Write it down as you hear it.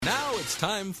Now it's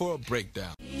time for a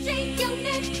breakdown. Shake your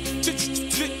neck.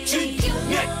 Shake your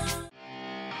neck.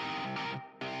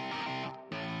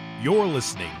 You're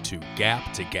listening to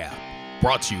Gap to Gap,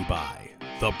 brought to you by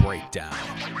The Breakdown.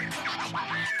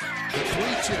 The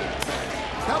 3-2.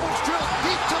 That one's drilled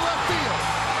deep to left field.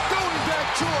 Going back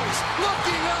choice.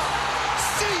 Looking up.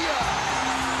 See ya.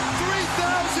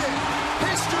 3,000.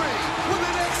 History with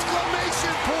an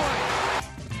exclamation point.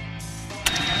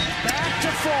 Back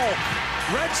to Folk.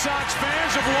 Red Sox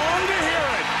fans have longed to hear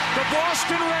it. The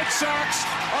Boston Red Sox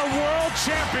are world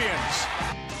champions.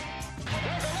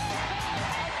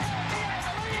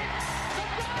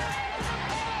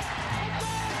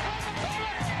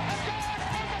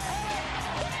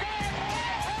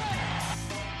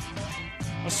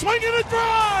 A swing and a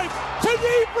drive to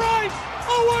deep right,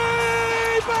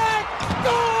 away back,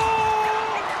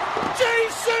 goal!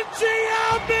 Jason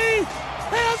Giambi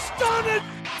has done it.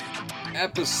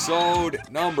 Episode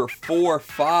number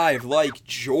 4-5, like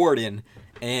Jordan,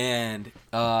 and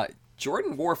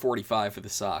Jordan wore 45 for the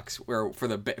Sox, or for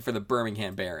the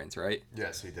Birmingham Barons, right?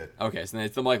 Yes, he did. Okay, so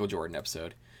it's the Michael Jordan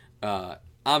episode.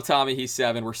 I'm Tommy, he's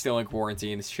 7, we're still in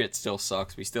quarantine, this shit still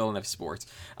sucks, we still don't have sports.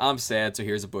 I'm sad, so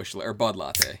here's a Bud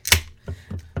Latte.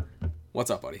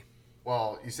 What's up, buddy?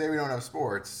 Well, you say we don't have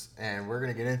sports, and we're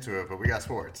going to get into it, but we got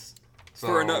sports.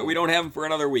 So We don't have them for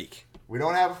another week. We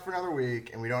don't have it for another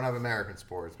week, and we don't have American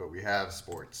sports, but we have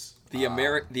sports. The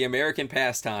American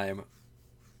pastime,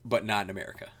 but not in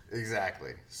America.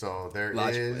 Exactly. So there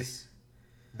Logically. is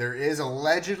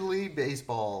allegedly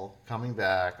baseball coming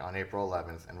back on April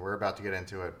 11th, and we're about to get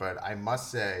into it. But I must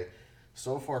say,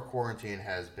 so far quarantine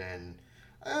has been,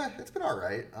 it's been all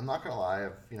right. I'm not gonna lie.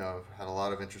 I've had a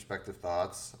lot of introspective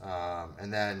thoughts,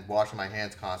 and then washing my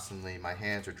hands constantly. My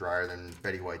hands are drier than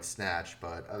Betty White's snatch,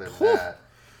 but other than that,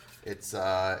 it's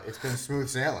been smooth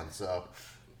sailing. So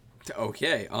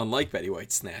okay, unlike Betty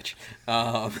White's snatch.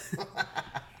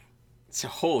 So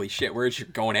holy shit, we're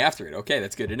just going after it. Okay,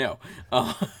 that's good to know.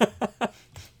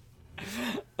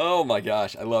 Oh my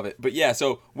gosh, I love it. But yeah,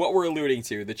 so what we're alluding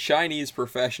to, the Chinese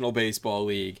Professional Baseball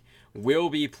League will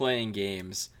be playing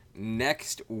games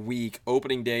next week.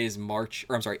 Opening day is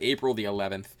April the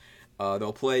 11th.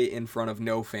 They'll play in front of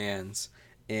no fans,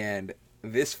 and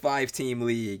this 5-team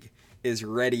league is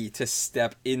ready to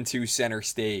step into center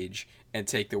stage and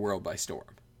take the world by storm.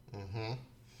 Mm-hmm.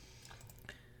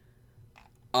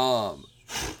 I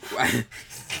mean,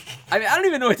 I don't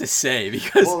even know what to say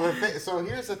because. Well, so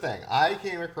here's the thing. I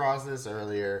came across this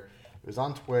earlier. It was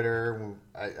on Twitter.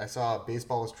 I saw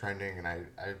baseball was trending, and I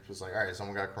was like, all right,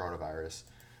 someone got coronavirus.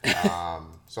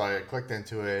 So I clicked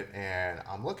into it, and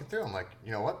I'm looking through. I'm like,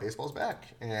 you know what? Baseball's back.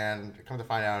 And come to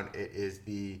find out, it is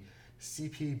the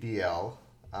CPBL.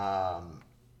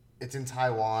 It's in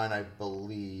Taiwan, I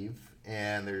believe,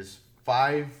 and there's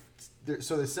 5.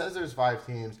 So it says there's 5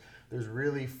 teams. There's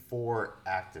really 4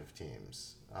 active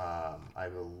teams, I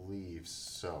believe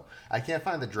so. I can't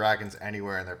find the Dragons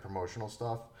anywhere in their promotional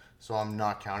stuff, so I'm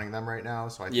not counting them right now.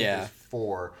 So I think there's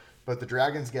 4. But the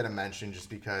Dragons get a mention just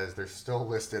because they're still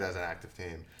listed as an active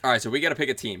team. All right, so we got to pick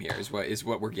a team here is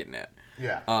what we're getting at.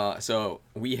 Yeah. So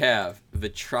we have the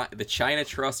China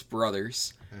Trust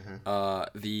Brothers,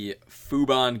 the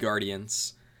Fubon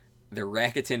Guardians, the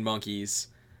Rakuten Monkeys,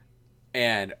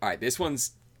 and all right, this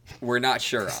one's we're not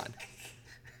sure on.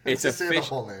 It's Say the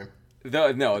official. whole name. The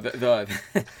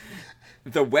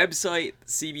website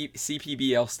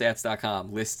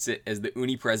CPBLstats.com lists it as the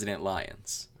Uni President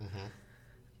Lions. Mm-hmm.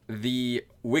 The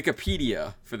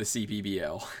Wikipedia for the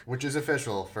CPBL, which is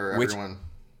official for everyone,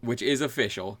 which is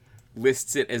official,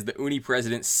 lists it as the Uni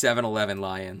President 7-Eleven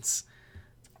Lions.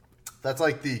 That's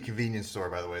like the convenience store,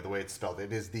 by the way it's spelled.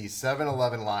 It is the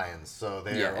 7-Eleven Lions, so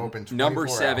they are open 24 number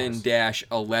hours.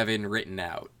 7-11 written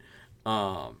out.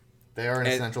 They are an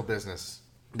essential business.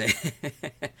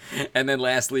 And then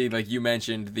lastly, like you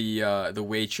mentioned, the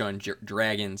Weichun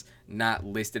Dragons, not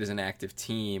listed as an active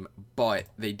team, but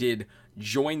they did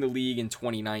join the league in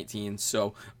 2019.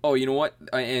 So, you know what?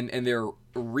 And they're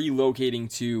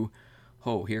relocating to,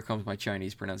 here comes my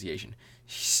Chinese pronunciation.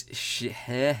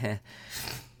 HSINCHU.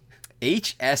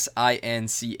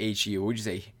 Would you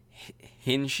say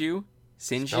Hinshu?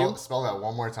 Sinshu? Spell that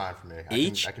one more time for me.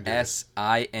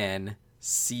 HSINCHU.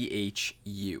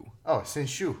 Oh,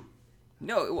 Sinshu.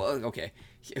 No, well, okay.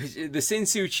 The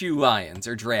Sinsu Chu Lions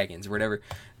or Dragons, or whatever.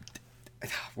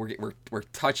 We're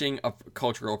touching a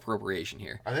cultural appropriation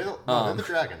here. Are they they're the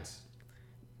Dragons?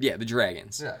 Yeah, the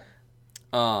Dragons. Yeah.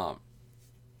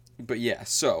 But yeah,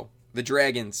 so the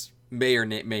Dragons may or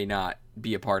may not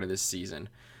be a part of this season.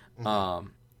 Mm-hmm.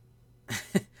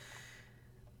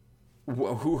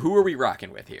 Who are we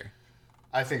rocking with here?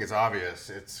 I think it's obvious.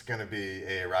 It's going to be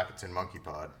a Rakuten Monkey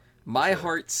Pod. My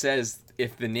heart says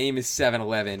if the name is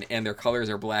 7-Eleven and their colors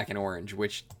are black and orange,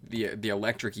 which the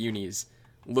electric unis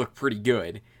look pretty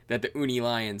good, that the Uni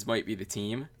Lions might be the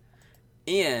team.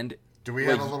 And do we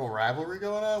have a little rivalry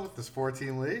going on with this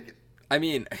 4-team league? I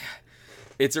mean,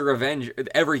 it's a revenge.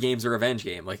 Every game's a revenge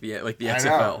game, like the XFL.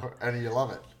 I know, and you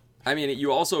love it. I mean,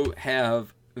 you also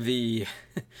have the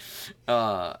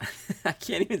I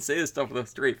can't even say this stuff with a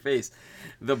straight face.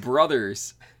 The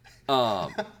brothers,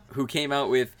 who came out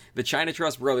with the China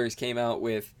Trust brothers came out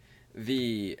with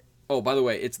the. Oh, by the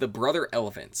way, it's the Brother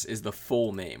Elephants is the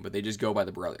full name, but they just go by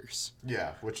the brothers.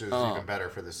 Yeah, which is even better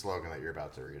for the slogan that you're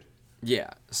about to read.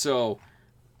 Yeah, so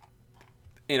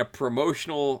in a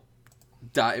promotional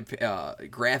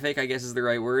graphic, I guess is the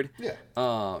right word.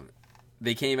 Yeah.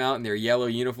 They came out in their yellow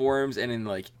uniforms, and in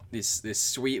like this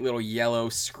sweet little yellow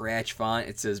scratch font,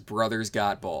 it says "Brothers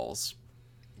Got Balls."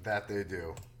 That they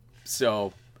do.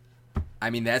 So,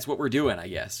 I mean, that's what we're doing, I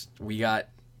guess. We got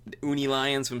Uni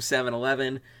Lions from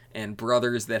 7-Eleven and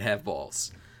brothers that have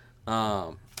balls.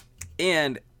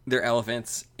 And they're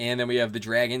elephants. And then we have the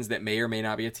dragons that may or may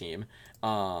not be a team.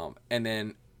 And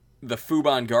then the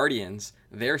Fubon Guardians,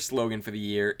 their slogan for the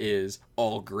year is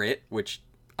All Grit, which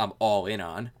I'm all in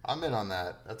on. I'm in on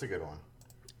that. That's a good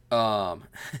one.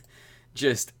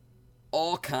 Just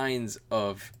all kinds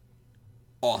of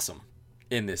awesome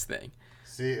in this thing.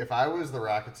 See, if I was the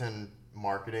Rakuten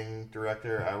marketing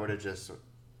director, I would have just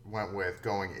went with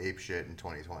going apeshit in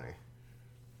 2020.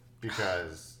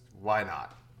 Because why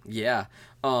not? Yeah.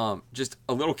 Just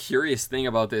a little curious thing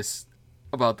about this,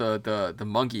 about the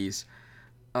monkeys.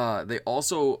 They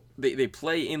also they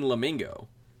play in Lamingo,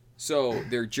 so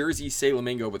their jerseys say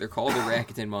Lamingo, but they're called the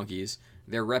Rakuten Monkeys.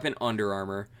 They're repping Under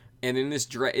Armour, and in this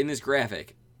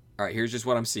graphic, all right, here's just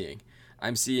what I'm seeing.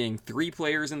 I'm seeing 3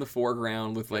 players in the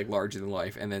foreground with like larger than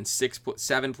life, and then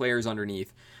 7 players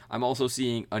underneath. I'm also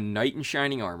seeing a knight in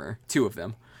shining armor, 2 of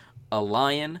them, a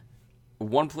lion,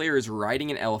 1 player is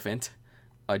riding an elephant,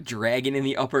 a dragon in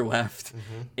the upper left,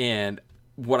 and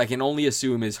what I can only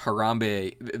assume is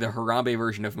Harambe, the Harambe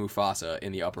version of Mufasa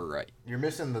in the upper right. You're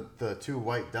missing the 2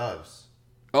 white doves.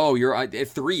 Oh, you're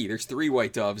 3. There's 3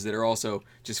 white doves that are also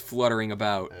just fluttering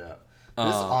about. Yeah.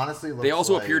 This honestly looks They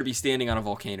also like appear to be standing on a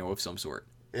volcano of some sort.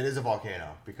 It is a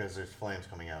volcano because there's flames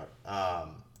coming out.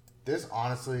 This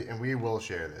honestly, and we will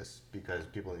share this because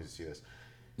people need to see this.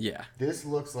 Yeah. This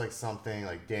looks like something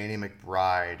like Danny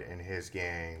McBride and his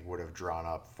gang would have drawn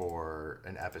up for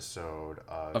an episode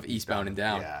of Eastbound and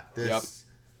Down. Yeah.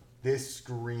 This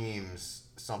screams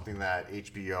something that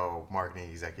HBO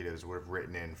marketing executives would have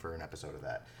written in for an episode of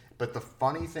that. But the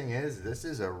funny thing is, this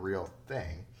is a real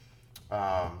thing.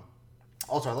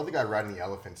 Also, I love the guy riding the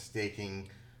elephant, staking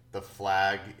the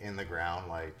flag in the ground.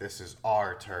 Like, this is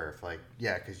our turf. Like,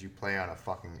 yeah, because you play on a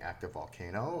fucking active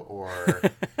volcano, or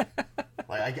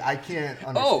like I can't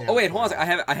understand. Oh wait, hold on.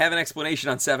 I have an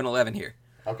explanation on 7-Eleven here.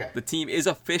 Okay. The team is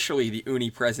officially the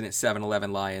Uni President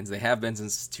 7-Eleven Lions. They have been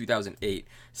since 2008.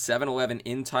 7-Eleven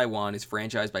in Taiwan is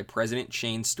franchised by President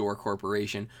Chain Store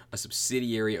Corporation, a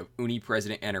subsidiary of Uni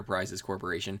President Enterprises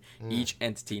Corporation. Each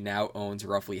entity now owns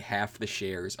roughly half the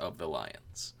shares of the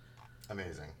Lions.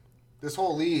 Amazing. This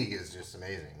whole league is just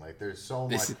amazing. Like, there's so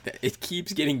much. It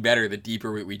keeps getting better the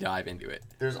deeper we dive into it.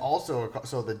 There's also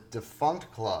so the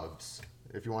defunct clubs.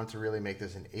 If you want to really make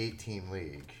this an 8-team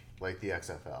league like the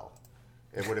XFL.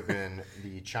 It would have been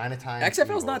the Chinatown. XFL's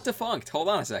Eagles. not defunct. Hold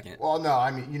on a second. Well, no,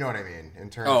 I mean, you know what I mean. In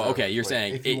terms Oh, of, okay, you're like,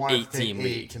 saying if you wanted to take 8-team 8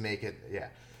 league. to make it, yeah.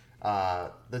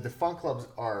 The defunct clubs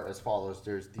are as follows.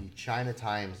 There's the China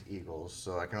Times Eagles,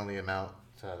 so I can only amount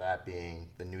to that being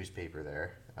the newspaper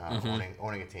there,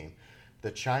 owning a team.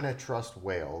 The China Trust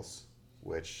Wales,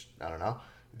 which, I don't know.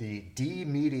 The D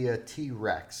Media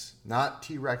T-Rex. Not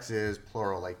T-Rexes,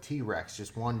 plural, like T-Rex.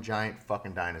 Just one giant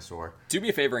fucking dinosaur. Do me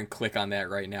a favor and click on that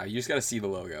right now. You just got to see the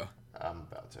logo. I'm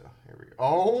about to. Here we go.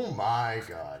 Oh my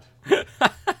god.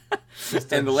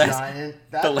 Just And a the last- giant.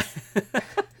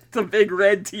 The big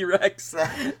red T-Rex.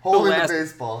 Holding last- the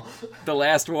baseball. The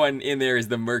last one in there is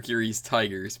the Mercury's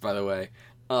Tigers, by the way.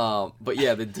 But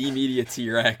yeah, the D Media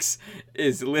T-Rex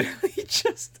is literally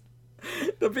just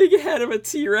the big head of a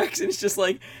T-Rex, and it's just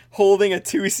like holding a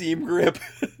 2-seam grip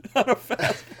on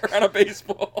a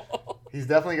baseball. He's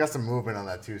definitely got some movement on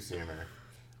that 2-seamer.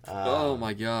 Oh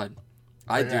my god.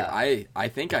 I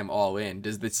think I'm all in.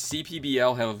 Does the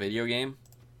CPBL have a video game?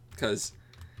 Because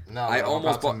No, I I'm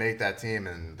almost about to make that team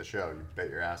in the show. You bet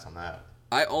your ass on that.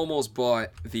 I almost bought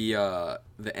the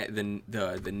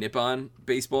Nippon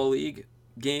Baseball League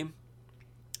game,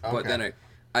 but Okay. then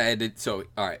I had to. So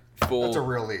all right, full. That's a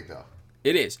real league, though.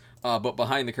 It is, but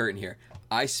behind the curtain here,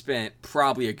 I spent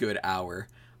probably a good hour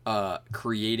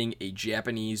creating a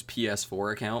Japanese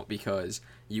PS4 account because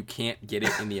you can't get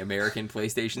it in the American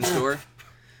PlayStation Store.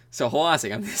 So hold on a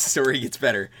second, this story gets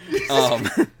better.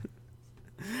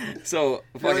 So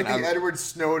You're like fucking the Edward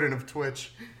Snowden of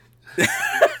Twitch.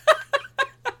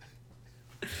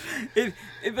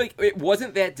 it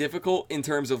wasn't that difficult in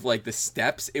terms of like the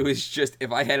steps. It was just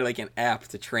if I had like an app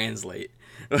to translate,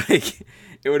 like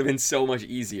it would have been so much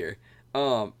easier.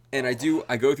 And I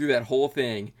go through that whole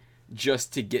thing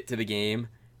just to get to the game,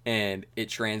 and it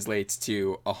translates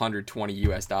to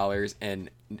 $120 and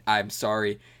I'm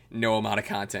sorry, no amount of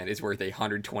content is worth a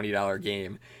 $120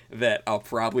 game that I'll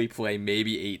probably play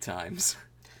maybe 8 times.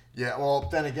 Yeah, well,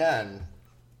 then again,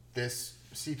 this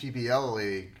CPBL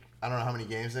league, I don't know how many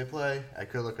games they play. I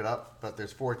could look it up, but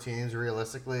there's 4 teams.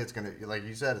 Realistically, it's going to, like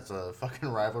you said, it's a fucking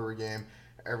rivalry game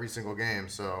every single game.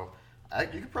 So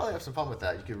you could probably have some fun with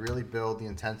that. You could really build the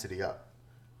intensity up.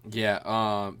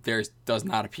 Yeah, there does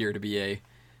not appear to be a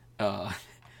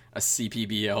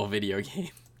CPBL video game.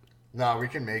 No, we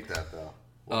can make that, though.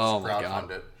 Oh just my crowdfund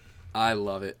god. it. I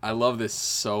love it. I love this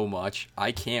so much.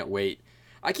 I can't wait.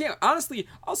 Honestly,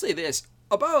 I'll say this.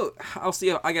 I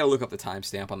gotta look up the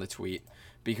timestamp on the tweet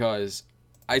because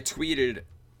I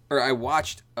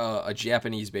watched a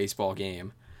Japanese baseball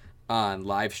game on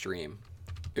live stream.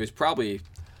 It was probably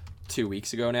 2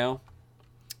 weeks ago now.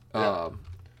 Yeah.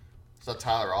 So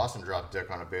Tyler Austin dropped dick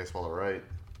on a baseball, right?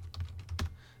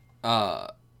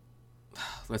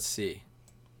 Let's see.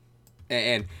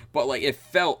 But like it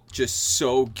felt just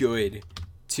so good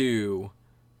to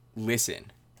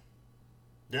listen.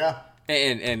 Yeah.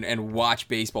 And watch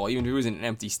baseball, even if it was in an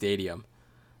empty stadium.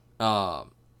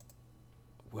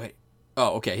 Wait.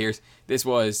 Oh, okay. This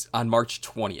was on March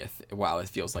 20th. Wow, it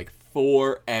feels like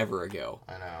forever ago.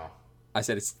 I know. I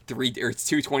said it's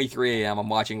 2:23 a.m. I'm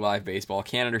watching live baseball.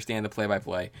 Can't understand the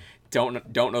play-by-play. Don't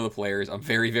know the players. I'm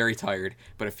very, very tired,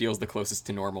 but it feels the closest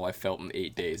to normal I've felt in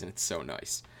 8 days, and it's so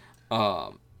nice.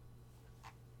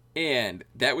 And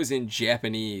that was in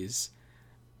Japanese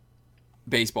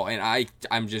baseball, and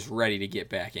I'm just ready to get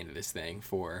back into this thing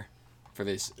for the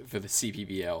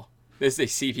CPBL. This is a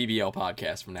CPBL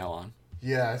podcast from now on.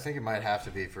 Yeah, I think it might have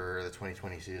to be for the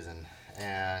 2020 season.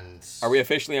 And are we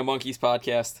officially a Monkeys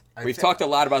podcast? We've talked a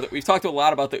lot about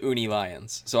the Uni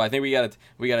Lions, so I think we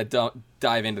gotta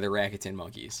dive into the Rakuten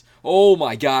Monkeys. Oh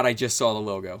my god! I just saw the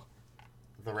logo.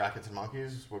 The Rakuten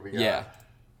Monkeys. What we got? Yeah.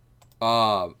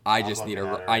 I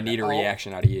need a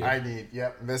reaction out of you.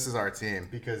 Yep. This is our team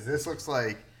because this looks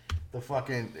like the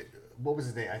fucking, what was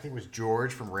his name? I think it was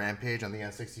George from Rampage on the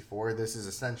N64. This is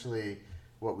essentially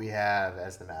what we have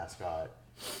as the mascot.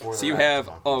 So you have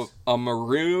a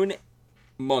maroon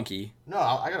monkey. No,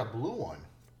 I got a blue one.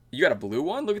 You got a blue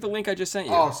one? Look at the link I just sent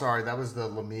you. Oh, sorry. That was the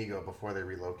Lamigo before they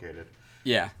relocated.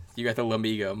 Yeah, you got the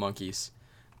Lamigo monkeys.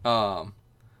 But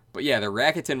yeah, the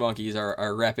Rakuten Monkeys are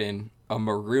repping a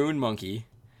maroon monkey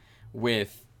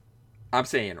with, I'm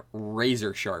saying,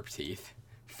 razor sharp teeth.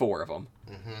 4 of them.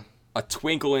 Mm-hmm. A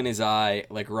twinkle in his eye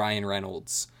like Ryan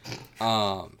Reynolds.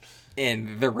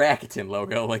 And the Rakuten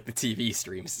logo like the TV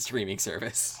streaming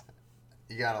service.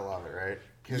 You gotta love it, right?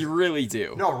 You really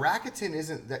do. No, Rakuten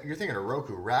isn't that. You're thinking of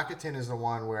Roku. Rakuten is the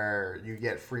one where you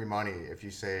get free money if you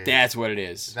say. That's what it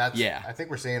is. Yeah. I think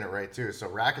we're saying it right too. So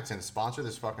Rakuten, sponsor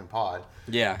this fucking pod.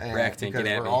 Yeah, Rakuten, get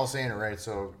at me. We're all saying it right.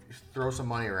 So throw some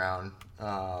money around.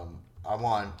 I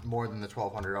want more than the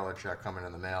 $1,200 check coming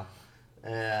in the mail.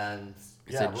 And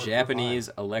it's a Japanese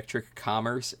electric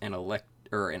commerce and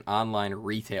an online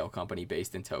retail company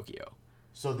based in Tokyo.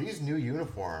 So these new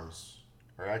uniforms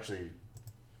are actually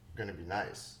going to be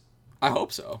nice. I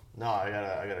hope so. No, I got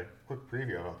a quick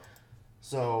preview of them.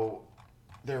 So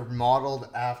they're modeled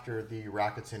after the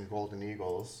Rakuten Golden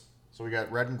Eagles. So we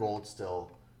got red and gold still.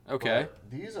 Okay.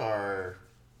 But these are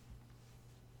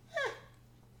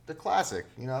the classic,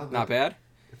 you know. Not bad.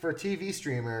 For a TV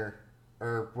streamer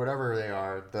or whatever they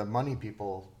are, the money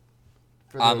people.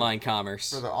 Online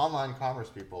commerce. For the online commerce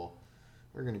people,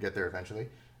 we're going to get there eventually.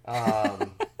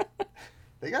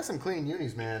 They got some clean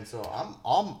unis, man. So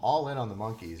I'm all in on the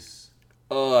Monkeys.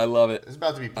 Oh, I love it. It's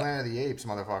about to be Planet of the Apes,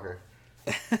 motherfucker.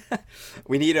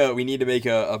 We need to make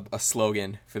a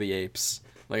slogan for the apes,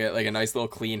 like a nice little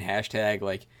clean hashtag,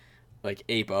 like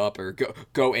ape up or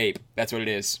go ape. That's what it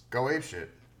is. Go ape shit.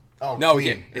 Oh no,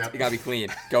 clean. It gotta be clean.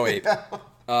 Go ape.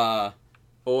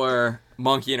 Or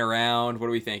monkeying around. What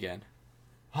are we thinking?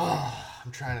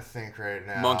 I'm trying to think right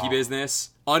now. Monkey business.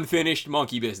 Unfinished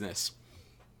monkey business.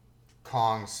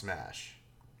 Kong Smash.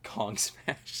 Kong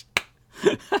Smash.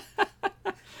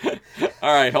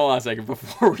 All right, hold on a second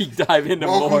before we dive into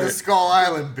Welcome more. to Skull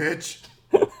Island, bitch.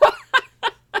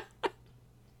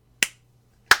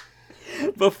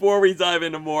 Before we dive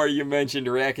into more, you mentioned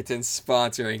Rakuten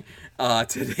sponsoring.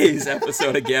 Today's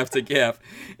episode of Gap to Gap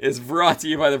is brought to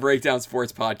you by the Breakdown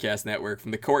Sports Podcast Network. From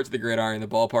the court to the gridiron, the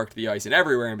ballpark to the ice, and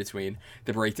everywhere in between,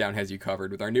 the Breakdown has you covered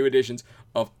with our new editions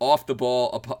of Off the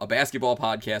Ball, a basketball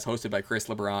podcast hosted by Chris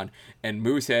LeBron, and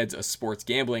Mooseheads, a sports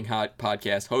gambling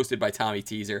podcast hosted by Tommy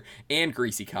Teaser and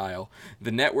Greasy Kyle.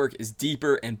 The network is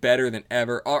deeper and better than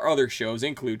ever. Our other shows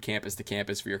include Campus to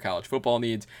Campus for your college football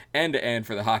needs, End to End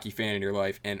for the hockey fan in your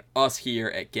life, and us here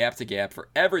at Gap to Gap for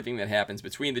everything that happens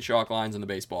between the chalk lines on the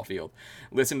baseball field.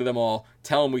 Listen to them all.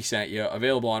 Tell them we sent you.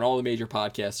 Available on all the major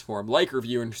podcasts for them. Like,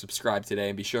 review, and subscribe today.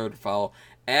 And be sure to follow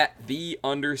at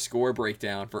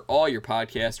 @the_breakdown for all your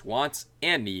podcast wants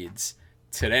and needs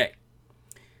today.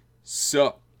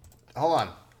 So, Hold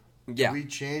on. yeah. Do we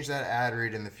change that ad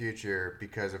read in the future?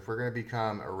 Because if we're going to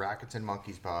become a Rakuten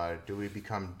Monkeys pod, do we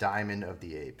become Diamond of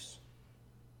the Apes?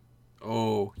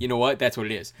 Oh, you know what? That's what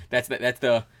it is. That's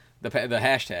the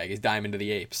hashtag is Diamond of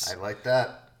the Apes. I like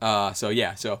that.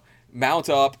 So mount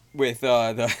up with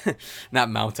the not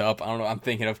mount up. I don't know. I'm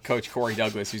thinking of Coach Corey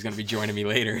Douglas, who's going to be joining me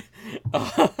later.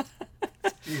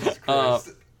 Jesus Christ.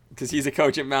 Because he's a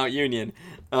coach at Mount Union.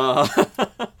 But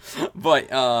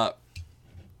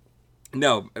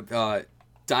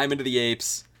Diamond of the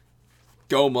Apes,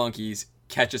 go Monkeys,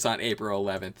 catch us on April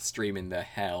 11th, streaming the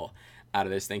hell out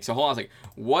of this thing. So hold on a second.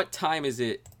 What time is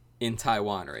it in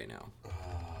Taiwan right now?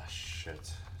 Oh,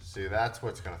 shit. See, that's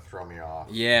what's going to throw me off.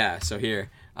 Yeah, so here,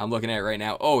 I'm looking at it right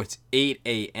now. Oh, it's 8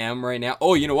 a.m. right now.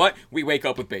 Oh, you know what? We wake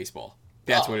up with baseball.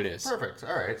 That's what it is. Perfect.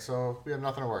 All right, so we have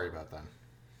nothing to worry about then.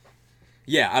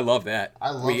 Yeah, I love that.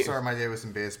 I love starting my day with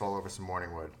some baseball over some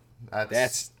morning wood.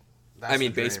 That's I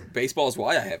mean, the dream. baseball is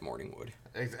why I have morning wood.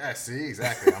 See,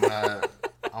 exactly. I'm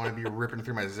gonna be ripping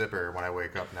through my zipper when I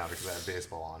wake up now because I have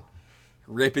baseball on.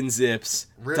 Ripping zips,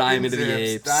 Diamond of the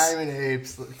Apes. Diamond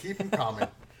Apes. Keep them coming.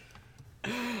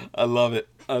 I love it.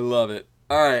 I love it.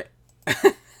 All right.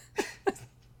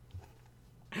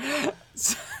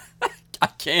 I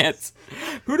can't.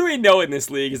 Who do we know in this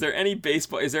league? Is there any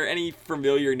baseball? Is there any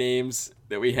familiar names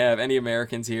that we have? Any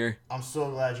Americans here? I'm so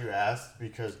glad you asked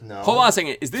because no. Hold on a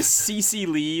second. Is this CC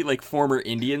Lee, like former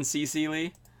Indian CC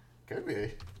Lee? Could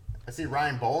be. I see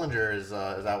Ryan Bollinger is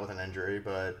out with an injury,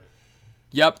 but.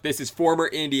 Yep, this is former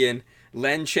Indian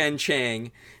Len Chen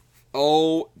Chang.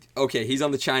 Oh, okay. He's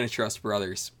on the China Trust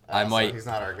Brothers. So he's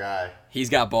not our guy. He's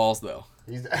got balls though.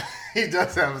 He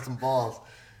does have some balls.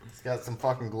 He's got some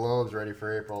fucking globes ready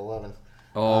for April 11th.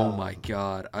 Oh my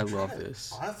God, I love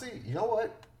this. Honestly, you know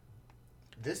what?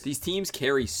 These teams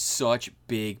carry such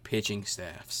big pitching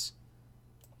staffs.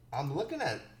 I'm looking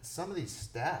at some of these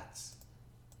stats.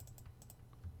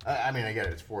 I mean, I get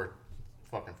it. It's four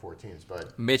teams,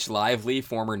 but Mitch Lively,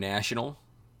 former National.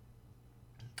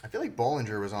 I feel like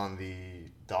Bollinger was on the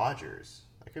Dodgers.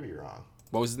 I could be wrong.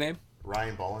 What was his name?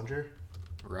 Ryan Bollinger.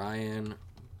 Ryan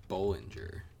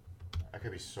Bollinger. I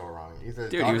could be so wrong. Either the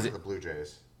Dude, Dodgers or the Blue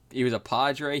Jays. He was a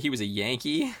Padre. He was a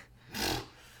Yankee.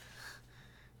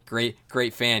 Great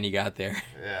fan you got there.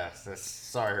 Yeah,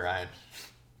 sorry, Ryan.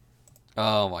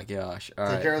 Oh my gosh! All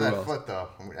Take right, care of who that else? foot, though.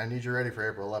 I need you ready for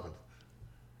April 11th.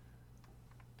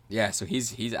 Yeah, so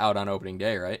he's out on opening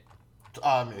day, right?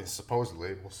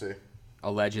 Supposedly, we'll see.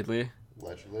 Allegedly.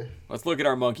 Let's look at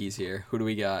our monkeys here. Who do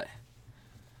we got?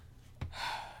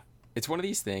 It's one of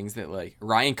these things that, like,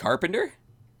 Ryan Carpenter?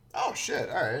 Oh, shit.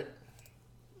 All right.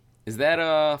 Is that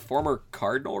a former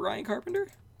Cardinal Ryan Carpenter?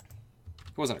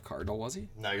 He wasn't a Cardinal, was he?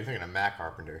 No, you're thinking of Matt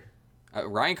Carpenter.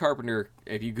 Ryan Carpenter,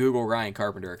 if you Google Ryan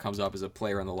Carpenter, it comes up as a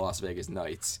player on the Las Vegas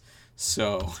Knights.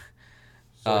 So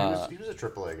He was a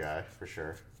AAA guy, for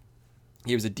sure.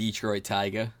 he was a Detroit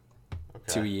Tiger.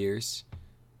 Okay. 2 years.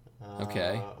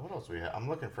 Okay. What else do we have? I'm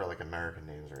looking for, like, American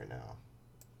names right now.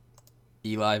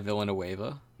 Eli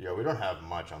Villanueva. Yeah, we don't have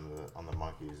much on the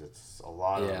Monkeys. It's a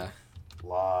lot Yeah.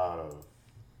 of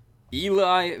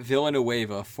Eli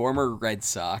Villanueva, former Red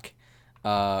Sox.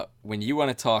 When you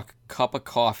want to talk cup of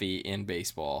coffee in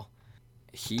baseball,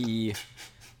 he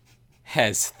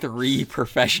has 3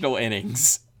 professional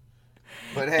innings.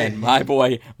 But hey, And my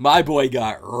boy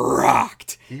got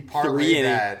rocked. he 3 parlayed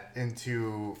that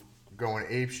into going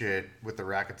apeshit with the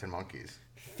Rakuten Monkeys.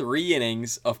 3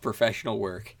 innings of professional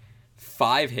work,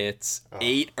 5 hits,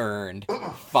 8 earned,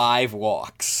 5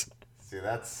 walks. See,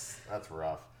 that's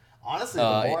rough. Honestly,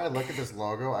 the more I look at this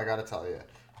logo, I gotta tell you,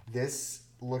 this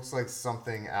looks like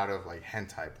something out of like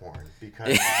hentai porn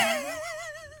because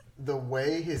the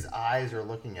way his eyes are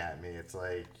looking at me, it's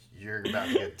like you're about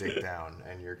to get digged down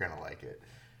and you're gonna like it.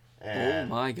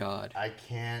 And Oh my God. I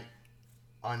can't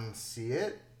unsee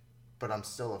it, but I'm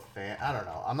still a fan. I don't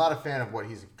know. I'm not a fan of what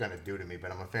he's gonna do to me,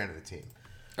 but I'm a fan of the team.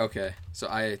 Okay, so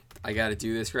I got to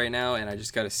do this right now, and I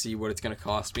just got to see what it's going to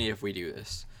cost me if we do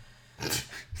this.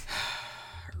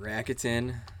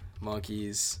 Rakuten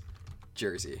Monkeys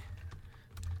jersey.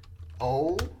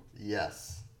 Oh,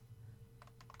 yes.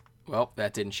 Well,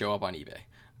 that didn't show up on eBay.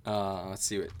 Let's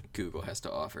see what Google has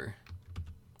to offer.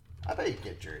 I bet you can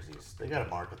get jerseys. They gotta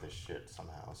market this shit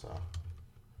somehow, so.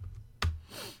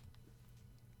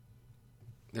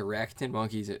 The Rakuten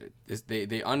Monkeys,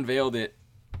 they unveiled it,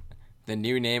 the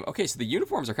new name. Okay, so the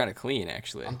uniforms are kind of clean,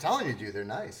 actually. I'm telling you, dude, they're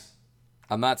nice.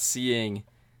 I'm not seeing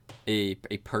a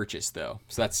purchase, though,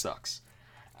 so that sucks.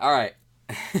 All right.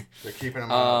 They're keeping them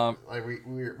up. Like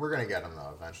we're gonna get them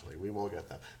though eventually. We will get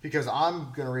them because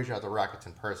I'm gonna reach out to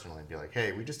Rakuten personally and be like,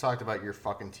 "Hey, we just talked about your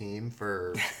fucking team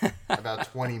for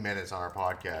about 20 minutes on our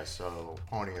podcast, so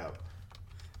pony up."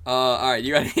 All right.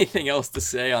 You got anything else to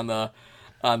say on the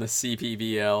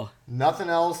CPBL? Nothing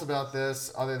else about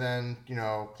this other than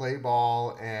play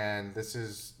ball, and this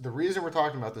is the reason we're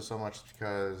talking about this so much is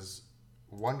because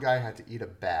one guy had to eat a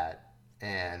bat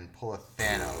and pull a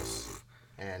Thanos.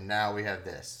 And now we have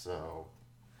this. So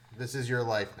this is your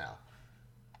life now.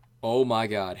 Oh my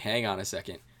God. Hang on a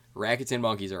second. Rakuten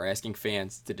Monkeys are asking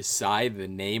fans to decide the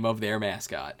name of their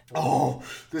mascot. Oh,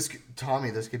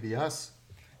 Tommy, this could be us.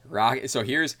 So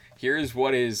here's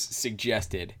what is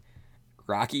suggested.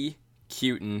 Rocky,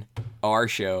 Cuten,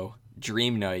 R-Show,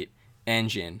 Dream Knight,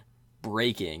 Engine,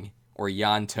 Breaking, or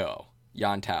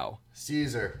Yantao.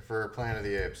 Caesar for Planet of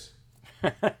the Apes.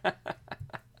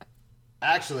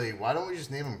 Actually, why don't we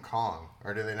just name him Kong?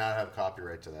 Or do they not have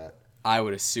copyright to that? I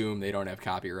would assume they don't have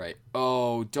copyright.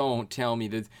 Oh, don't tell me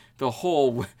that the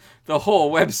whole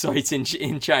website's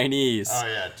in Chinese. Oh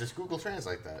yeah, just Google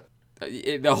Translate that.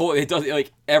 It does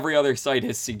like every other site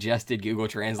has suggested Google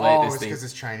Translate. Oh, this it's thing. because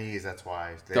it's Chinese. That's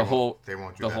why they won't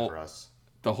do that for us.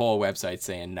 The whole website's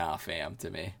saying nah, fam, to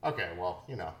me. Okay, well,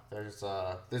 there's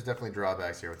definitely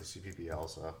drawbacks here with the CPBL.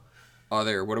 So,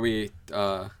 What do we?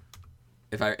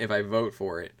 If I vote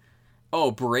for it,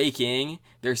 Breaking.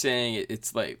 They're saying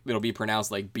it's like it'll be pronounced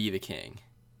like "Be the King."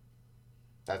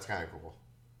 that's kind of cool.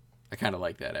 I kind of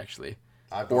like that actually.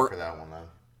 I'd vote for that one then.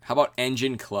 How about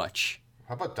Engine Clutch?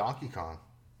 How about Donkey Kong?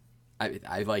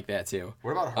 I like that too.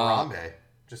 What about Harambe?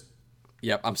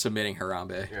 Yep, I'm submitting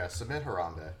Harambe. Yeah, submit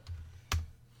Harambe.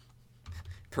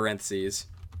 Parentheses,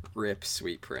 rip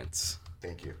Sweet Prince.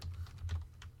 Thank you.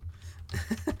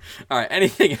 All right,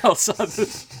 anything else on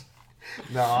this?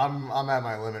 No, I'm at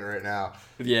my limit right now.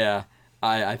 Yeah,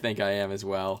 I think I am as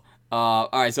well. All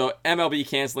right, so MLB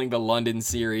canceling the London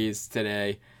series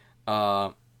today.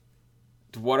 What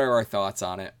are our thoughts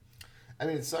on it? I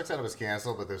mean, it sucks that it was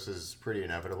canceled, but this is pretty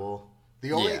inevitable.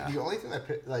 The only thing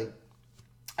that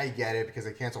I get it because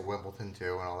they canceled Wimbledon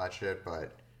too and all that shit,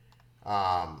 but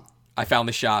I found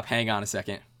the shop. Hang on a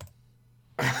second.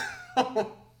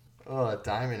 Oh,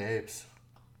 Diamond Apes.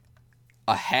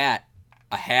 A hat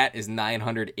is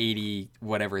 980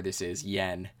 whatever this is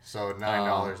yen. So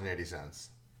 $9.80.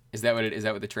 Is that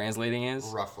what the translating is?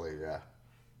 Roughly, yeah.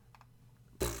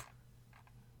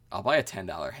 I'll buy a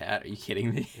 $10 hat. Are you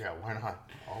kidding me? Yeah, why not?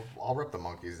 I'll rep the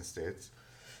monkeys in States.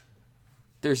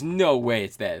 There's no way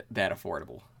it's that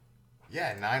affordable.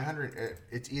 Yeah, 900.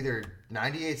 It's either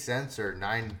 98 cents or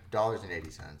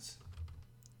 $9.80.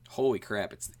 Holy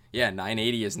crap! It's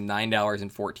 980 is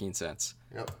 $9.14.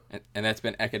 Yep. And that's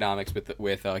been economics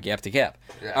with Gap to Gap.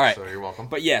 Yeah. All right. So you're welcome.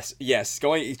 But yes.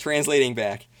 Translating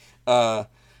back.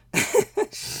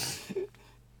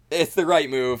 It's the right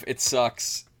move. It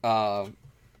sucks. And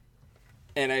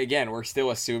again, we're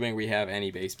still assuming we have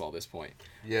any baseball at this point.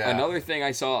 Yeah. Another thing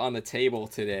I saw on the table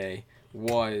today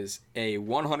was a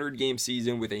 100-game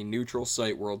season with a neutral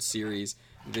site World Series,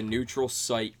 the neutral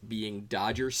site being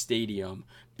Dodger Stadium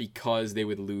because they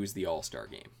would lose the All-Star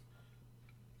game.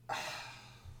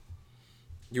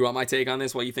 You want my take on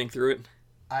this while you think through it?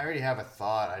 I already have a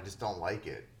thought. I just don't like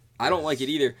it. I don't like it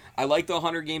either. I like the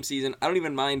 100-game season. I don't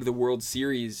even mind the World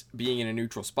Series being in a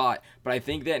neutral spot, but I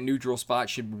think that neutral spot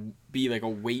should be like a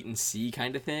wait-and-see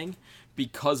kind of thing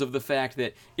because of the fact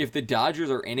that if the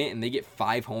Dodgers are in it and they get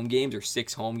 5 home games or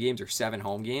 6 home games or 7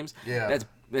 home games,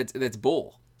 that's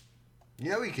bull.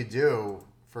 You know what you could do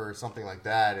for something like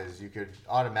that is you could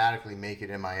automatically make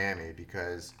it in Miami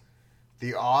because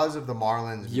the odds of the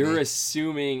Marlins... You're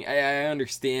assuming... I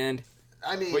understand...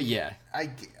 I mean, but yeah,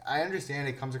 I understand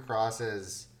it comes across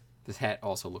as this hat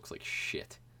also looks like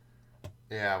shit.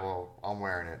 Yeah, well, I'm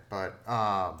wearing it, but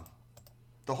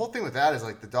the whole thing with that is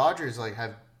like the Dodgers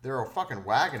they're a fucking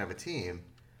wagon of a team,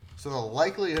 so the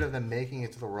likelihood of them making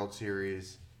it to the World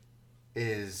Series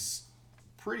is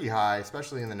pretty high,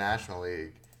 especially in the National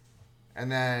League.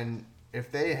 And then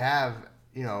if they have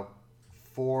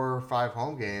 4 or 5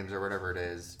 home games or whatever it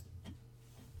is,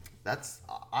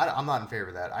 I'm not in favor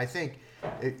of that. I think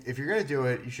if you're going to do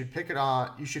it, you should pick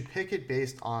it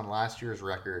based on last year's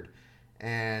record.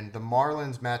 And the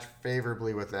Marlins match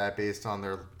favorably with that based on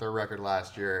their record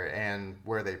last year and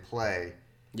where they play.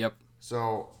 Yep.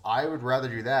 So I would rather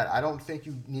do that. I don't think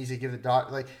you need to give the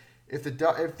Dodgers,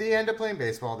 if they end up playing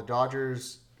baseball, the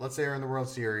Dodgers, let's say, are in the World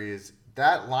Series,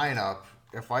 that lineup,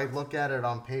 if I look at it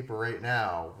on paper right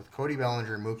now with Cody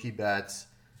Bellinger, Mookie Betts,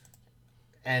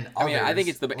 and others, I think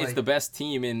it's the best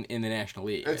team in the National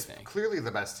League. It's I think clearly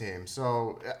the best team.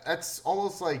 So that's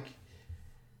almost like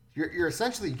you're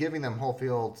essentially giving them whole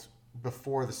field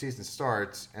before the season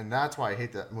starts, and that's why I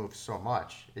hate that move so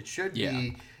much. It should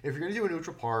be, if you're going to do a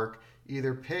neutral park,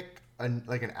 either pick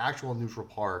an actual neutral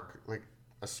park, like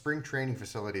a spring training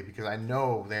facility, because I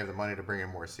know they have the money to bring in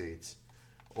more seats,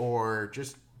 or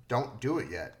just don't do it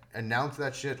yet. Announce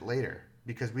that shit later,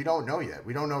 because we don't know yet.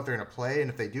 We don't know if they're going to play, and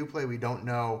if they do play, we don't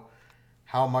know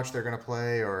how much they're going to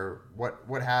play or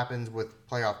what happens with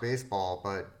playoff baseball,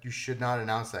 but you should not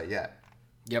announce that yet.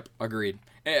 Yep, agreed.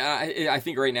 I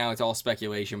think right now it's all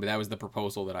speculation, but that was the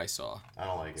proposal that I saw. I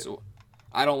don't like it. So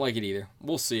I don't like it either.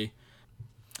 We'll see.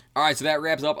 All right, so that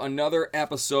wraps up another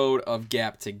episode of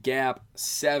Gap to Gap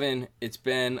 7. It's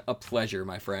been a pleasure,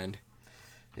 my friend.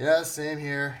 Yeah, same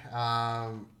here.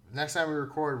 Next time we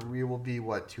record, we will be,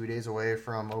 2 days away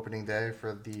from opening day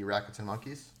for the Rakuten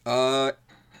Monkeys?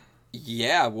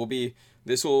 Yeah, we'll be...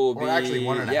 This will be... Or actually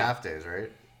 1.5 days,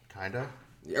 right? Kinda?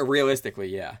 Realistically,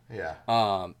 yeah.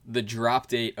 Yeah. The drop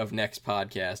date of next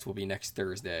podcast will be next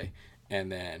Thursday,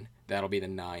 and then that'll be the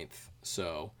 9th.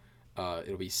 So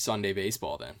it'll be Sunday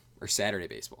baseball then, or Saturday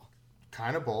baseball.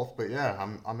 Kind of both, but yeah,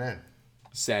 I'm in.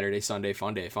 Saturday, Sunday,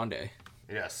 fun day.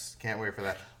 Yes, can't wait for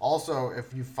that. Also,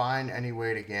 if you find any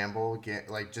way to gamble,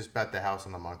 just bet the house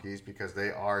on the Monkeys, because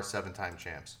they are 7-time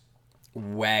champs.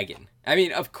 Wagon. I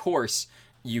mean, of course,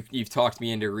 you've talked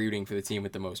me into rooting for the team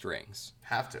with the most rings.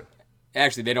 Have to.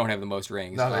 Actually, they don't have the most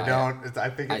rings. No, they don't. I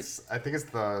think it's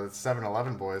the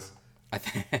 7-Eleven boys.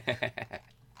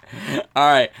 All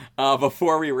right.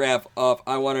 Before we wrap up,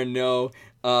 I want to know.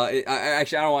 I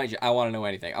don't want you. I want to know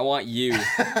anything. I want you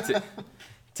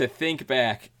to think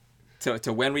back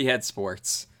to when we had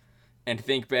sports, and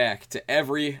think back to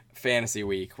every fantasy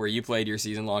week where you played your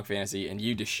season-long fantasy and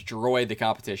you destroyed the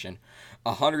competition.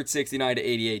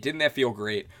 169-88. Didn't that feel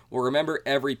great? Well, remember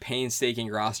every painstaking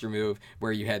roster move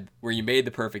where you made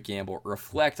the perfect gamble.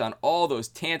 Reflect on all those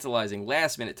tantalizing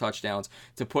last-minute touchdowns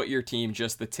to put your team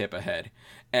just the tip ahead.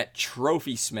 At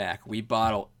Trophy Smack, we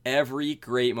bottle every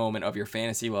great moment of your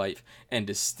fantasy life and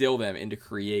distill them into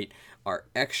create our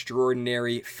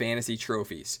extraordinary fantasy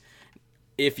trophies.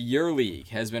 If your league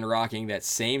has been rocking that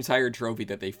same tired trophy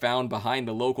that they found behind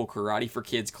the local Karate for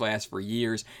Kids class for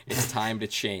years, it's time to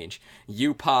change.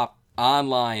 You pop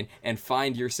online and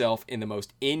find yourself in the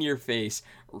most in-your-face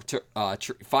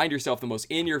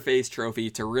trophy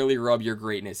to really rub your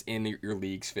greatness in your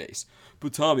league's face.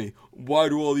 But Tommy, why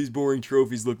do all these boring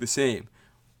trophies look the same?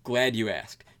 Glad you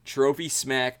asked. Trophy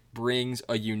Smack brings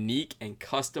a unique and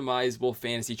customizable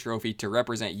fantasy trophy to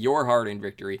represent your hard-earned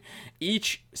victory.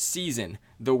 Each season,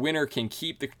 the winner can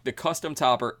keep the custom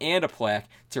topper and a plaque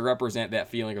to represent that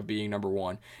feeling of being number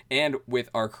one. And with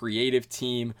our creative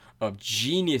team of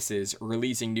geniuses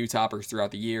releasing new toppers throughout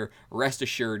the year, rest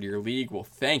assured your league will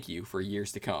thank you for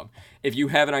years to come. If you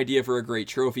have an idea for a great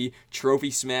trophy, Trophy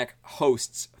Smack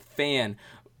hosts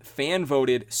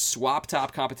fan-voted swap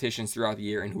top competitions throughout the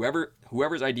year, and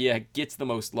whoever's idea gets the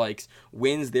most likes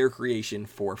wins their creation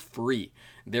for free.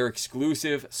 Their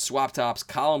exclusive swap tops,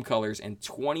 column colors, and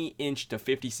 20-inch to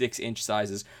 56-inch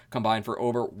sizes combine for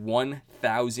over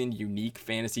 1,000 unique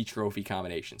fantasy trophy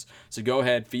combinations. So go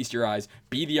ahead, feast your eyes,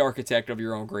 be the architect of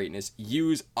your own greatness.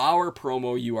 Use our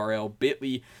promo URL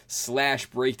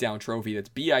bit.ly/breakdown trophy. That's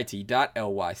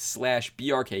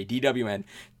bit.ly/BRKDWN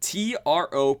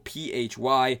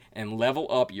TROPHY, and level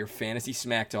up your fantasy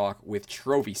smack talk with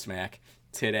Trophy Smack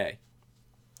today.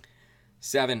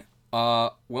 7.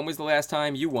 When was the last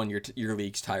time you won your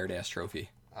league's tired ass trophy?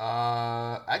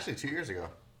 Actually 2 years ago.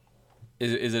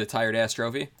 Is it a tired ass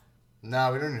trophy?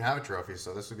 No, we don't even have a trophy,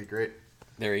 so this would be great.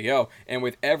 There you go. And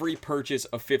with every purchase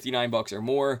of $59 or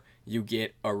more, you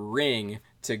get a ring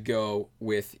to go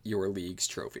with your league's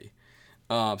trophy.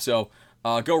 So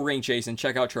go ring chasing.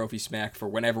 Check out Trophy Smack for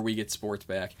whenever we get sports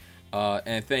back.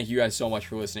 And thank you guys so much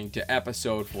for listening to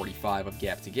episode 45 of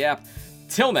Gap to Gap.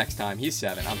 Till next time, he's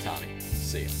 7. I'm Tommy.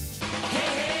 See ya.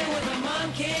 Hey, we're the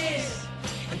monkeys,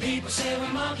 and people say we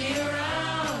monkey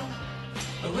around,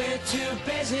 but we're too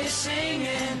busy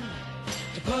singing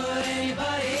to put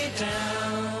anybody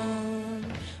down.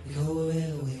 We go go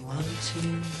wherever we want to,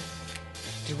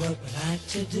 do what we like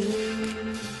to do.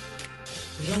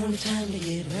 We don't have time to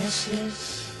get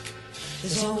restless,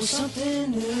 there's always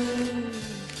something new.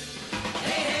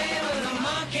 Hey, hey, we're the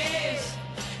monkeys,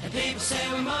 and people say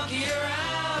we monkey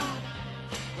around,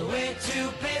 but we're too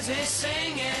busy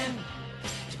singing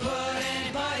to put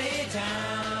anybody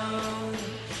down.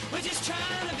 We're just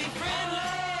trying to be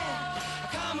friendly,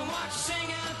 come and watch us sing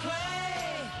and play.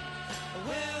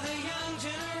 We're the young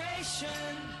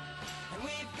generation, and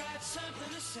we've got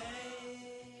something to say.